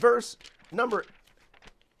 verse number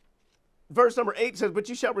 8 says, but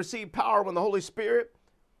you shall receive power when the Holy Spirit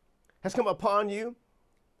has come upon you,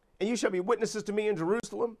 and you shall be witnesses to me in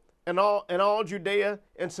Jerusalem and all Judea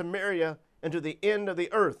and Samaria and to the end of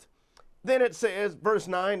the earth. Then it says, verse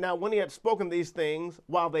 9, now when he had spoken these things,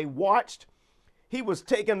 while they watched, he was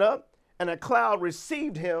taken up, and a cloud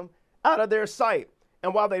received him out of their sight.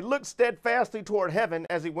 And while they looked steadfastly toward heaven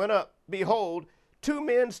as he went up, behold, two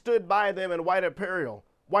men stood by them in white apparel,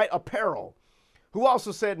 who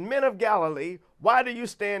also said, men of Galilee, why do you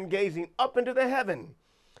stand gazing up into the heaven?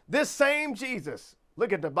 This same Jesus,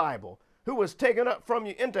 look at the Bible, who was taken up from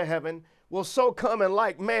you into heaven, will so come in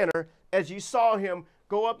like manner as you saw him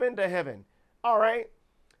go up into heaven. All right.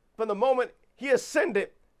 From the moment he ascended,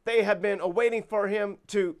 they have been awaiting for him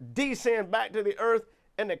to descend back to the earth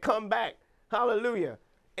and to come back. Hallelujah.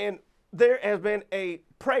 And there has been a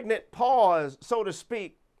pregnant pause, so to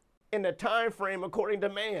speak, in the time frame according to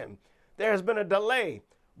man. There has been a delay.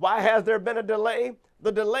 Why has there been a delay?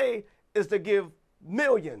 The delay is to give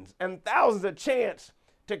millions and thousands a chance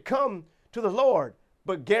to come to the Lord.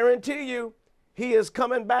 But guarantee you, he is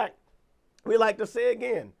coming back. We like to say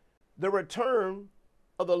again, the return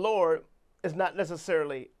of the Lord is not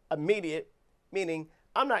necessarily immediate, meaning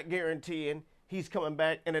I'm not guaranteeing he's coming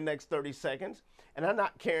back in the next 30 seconds, and I'm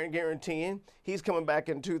not guaranteeing he's coming back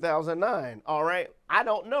in 2009, all right? I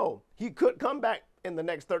don't know. He could come back in the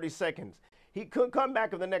next 30 seconds. He could come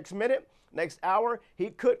back in the next minute, next hour. He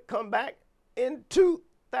could come back in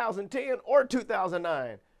 2010 or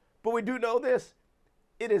 2009. But we do know this.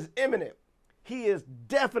 It is imminent. He is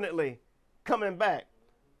definitely coming back.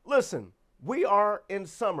 Listen, we are in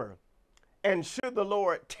summer, and should the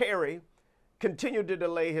Lord tarry, continue to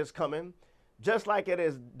delay his coming, just like it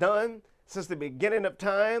is done since the beginning of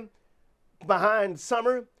time, behind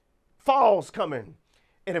summer, fall's coming.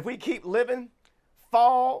 And if we keep living,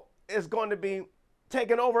 fall is going to be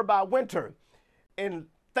taken over by winter. And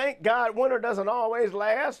thank God winter doesn't always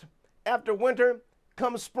last. After winter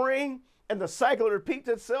comes spring, and the cycle repeats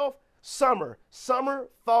itself. Summer,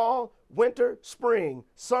 fall, winter, spring.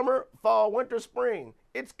 Summer, fall, winter, spring.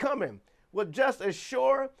 It's coming. Well, just as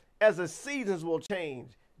sure as the seasons will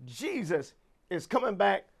change, Jesus is coming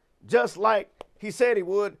back just like he said he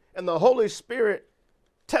would, and the Holy Spirit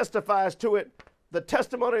testifies to it. The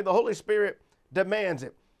testimony of the Holy Spirit demands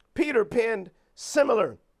it. Peter penned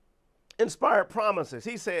similar inspired promises.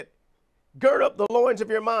 He said, gird up the loins of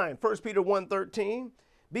your mind, 1 Peter 1:13.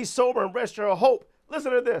 Be sober and rest your hope.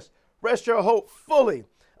 Listen to this. Rest your hope fully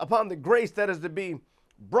upon the grace that is to be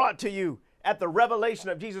brought to you at the revelation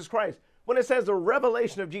of Jesus Christ. When it says the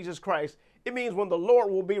revelation of Jesus Christ, it means when the Lord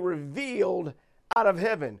will be revealed out of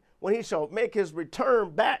heaven. When he shall make his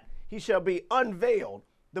return back, he shall be unveiled.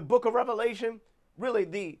 The book of Revelation, really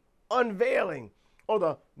the unveiling or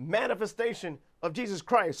the manifestation of Jesus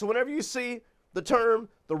Christ. So whenever you see the term,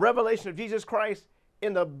 the revelation of Jesus Christ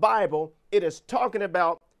in the Bible, it is talking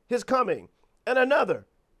about his coming. And another,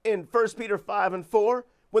 in 1 Peter 5:4,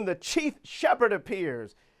 when the chief shepherd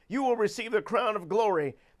appears, you will receive the crown of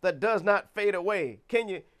glory that does not fade away. Can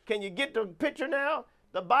you get the picture now?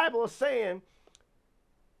 The Bible is saying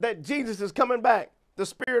that Jesus is coming back. The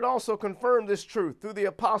Spirit also confirmed this truth through the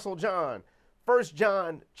Apostle John. 1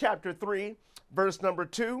 John chapter 3, verse number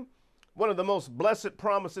 2, one of the most blessed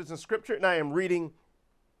promises in Scripture, and I am reading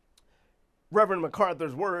Reverend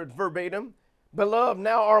MacArthur's words verbatim. Beloved,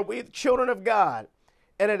 now are we children of God,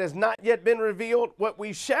 and it has not yet been revealed what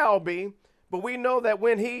we shall be, but we know that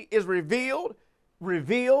when he is revealed,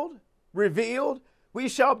 we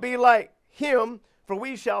shall be like him, for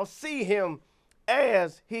we shall see him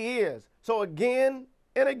as he is. So again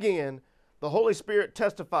and again, the Holy Spirit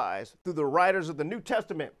testifies through the writers of the New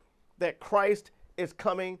Testament that Christ is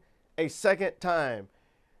coming a second time.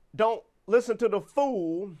 Don't listen to the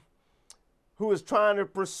fool who is trying to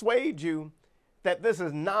persuade you that this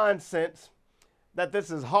is nonsense, that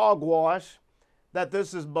this is hogwash, that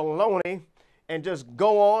this is baloney, and just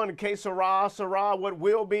go on, que sera, sera, what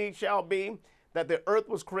will be, shall be, that the earth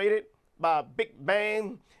was created by a big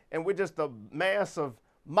bang, and we're just a mass of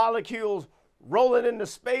molecules rolling into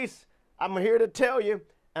space. I'm here to tell you,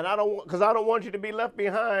 and I don't want you to be left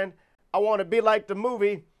behind. I want to be like the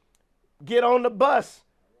movie, get on the bus.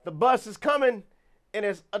 The bus is coming, and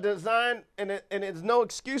it's a design, and it's no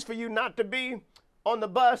excuse for you not to be on the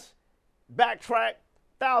bus. Backtrack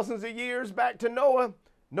thousands of years back to Noah.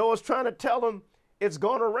 Noah's trying to tell them it's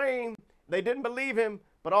going to rain. They didn't believe him,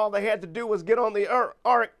 but all they had to do was get on the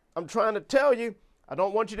ark. I'm trying to tell you, I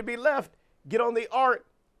don't want you to be left. Get on the ark.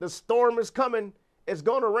 The storm is coming. It's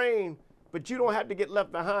going to rain, but you don't have to get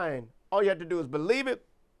left behind. All you have to do is believe it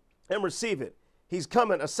and receive it. He's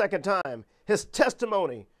coming a second time. His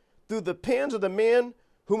testimony through the pens of the men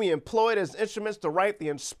whom he employed as instruments to write the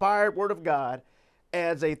inspired word of God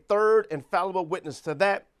as a third infallible witness to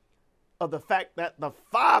that of the fact that the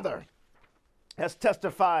Father has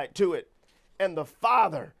testified to it, and the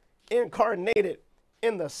Father incarnated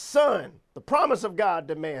in the Son. The promise of God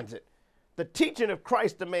demands it. The teaching of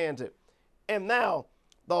Christ demands it. And now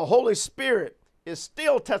the Holy Spirit is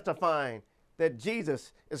still testifying that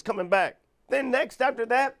Jesus is coming back. Then next after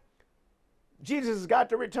that, Jesus has got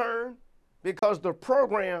to return because the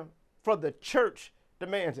program for the church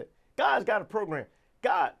demands it. God's got a program.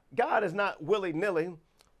 God is not willy-nilly.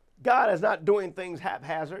 God is not doing things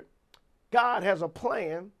haphazard. God has a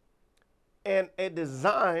plan and a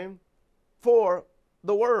design for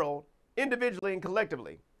the world individually and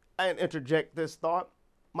collectively. I interject this thought.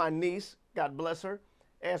 My niece, God bless her,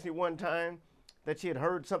 asked me one time that she had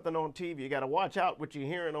heard something on TV. You got to watch out what you're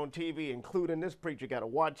hearing on TV, including this preacher. Got to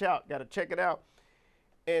watch out, got to check it out.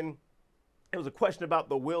 And it was a question about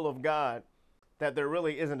the will of God, that there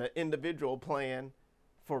really isn't an individual plan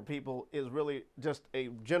for people, is really just a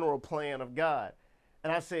general plan of God.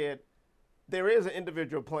 And I said, there is an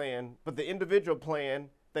individual plan, but the individual plan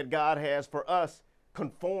that God has for us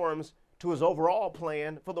conforms to his overall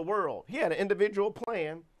plan for the world. He had an individual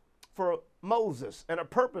plan for Moses and a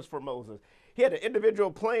purpose for Moses. He had an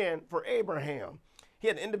individual plan for Abraham. He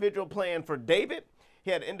had an individual plan for David.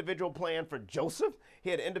 He had an individual plan for Joseph.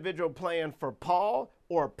 He had an individual plan for Paul,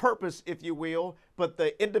 or a purpose, if you will, but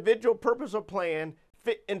the individual purpose or plan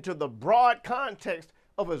fit into the broad context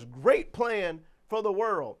of his great plan for the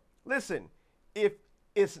world. Listen, if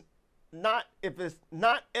it's not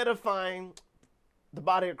edifying the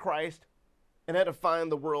body of Christ and edifying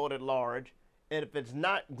the world at large, and if it's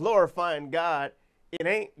not glorifying God, it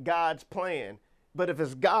ain't God's plan. But if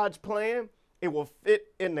it's God's plan, it will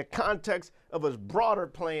fit in the context of his broader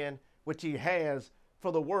plan, which he has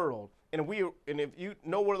for the world. And if you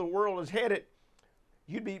know where the world is headed,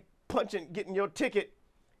 you'd be getting your ticket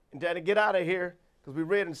and trying to get out of here, because we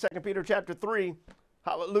read in 2 Peter chapter 3,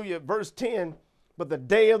 hallelujah, verse 10, but the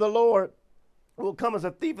day of the Lord will come as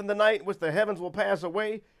a thief in the night, in which the heavens will pass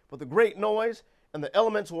away with a great noise, and the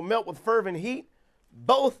elements will melt with fervent heat.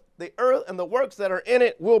 Both the earth and the works that are in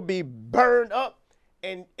it will be burned up.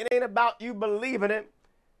 And it ain't about you believing it.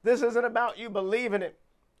 This isn't about you believing it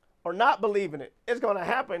or not believing it. It's going to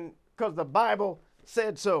happen because the Bible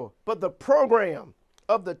said so. But the program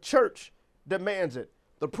of the church demands it.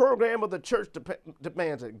 The program of the church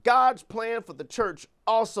demands it. God's plan for the church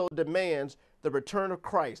also demands the return of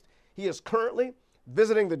Christ. He is currently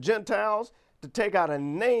visiting the Gentiles to take out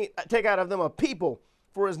of them a people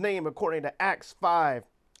for his name, according to Acts 5,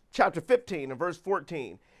 chapter 15 and verse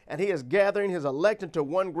 14. And he is gathering his elect into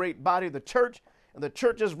one great body, the church, and the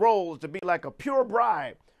church's role is to be like a pure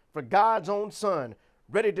bride for God's own Son,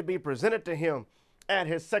 ready to be presented to him at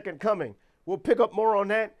his second coming. We'll pick up more on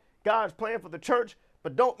that, God's plan for the church,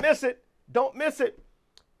 but don't miss it. Don't miss it.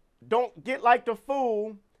 Don't get like the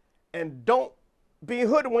fool, and don't be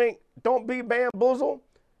hoodwinked. Don't be bamboozled.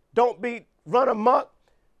 Don't be run amok.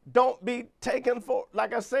 Don't be taken for,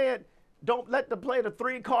 like I said, don't let the play the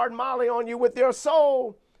 3-card Molly on you with your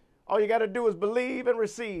soul. All you got to do is believe and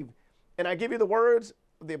receive. And I give you the words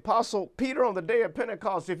of the Apostle Peter on the day of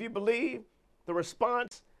Pentecost. If you believe, the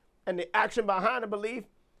response and the action behind the belief,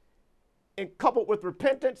 and coupled with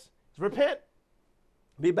repentance, repent,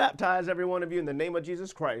 be baptized, every one of you, in the name of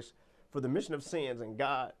Jesus Christ for the remission of sins. And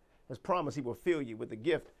God has promised he will fill you with the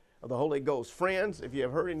gift of the Holy Ghost. Friends, if you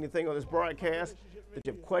have heard anything on this broadcast that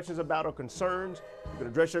you have questions about or concerns, you can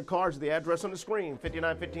address your cards to the address on the screen,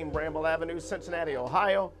 5915 Bramble Avenue, Cincinnati,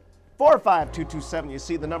 Ohio, 45227. You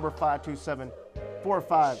see the number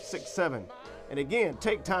 527-4567. And again,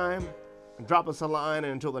 take time and drop us a line.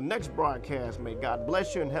 And until the next broadcast, may God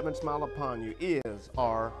bless you and heaven smile upon you is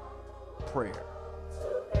our prayer.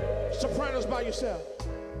 Sopranos by yourself.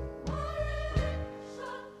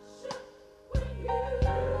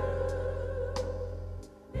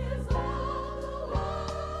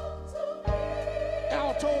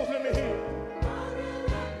 Altos, let me hear.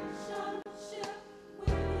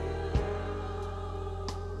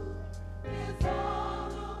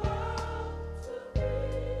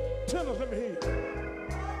 Tenors, let me hear.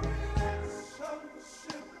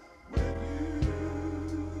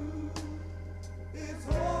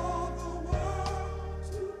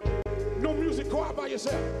 No music, quiet by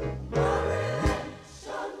yourself.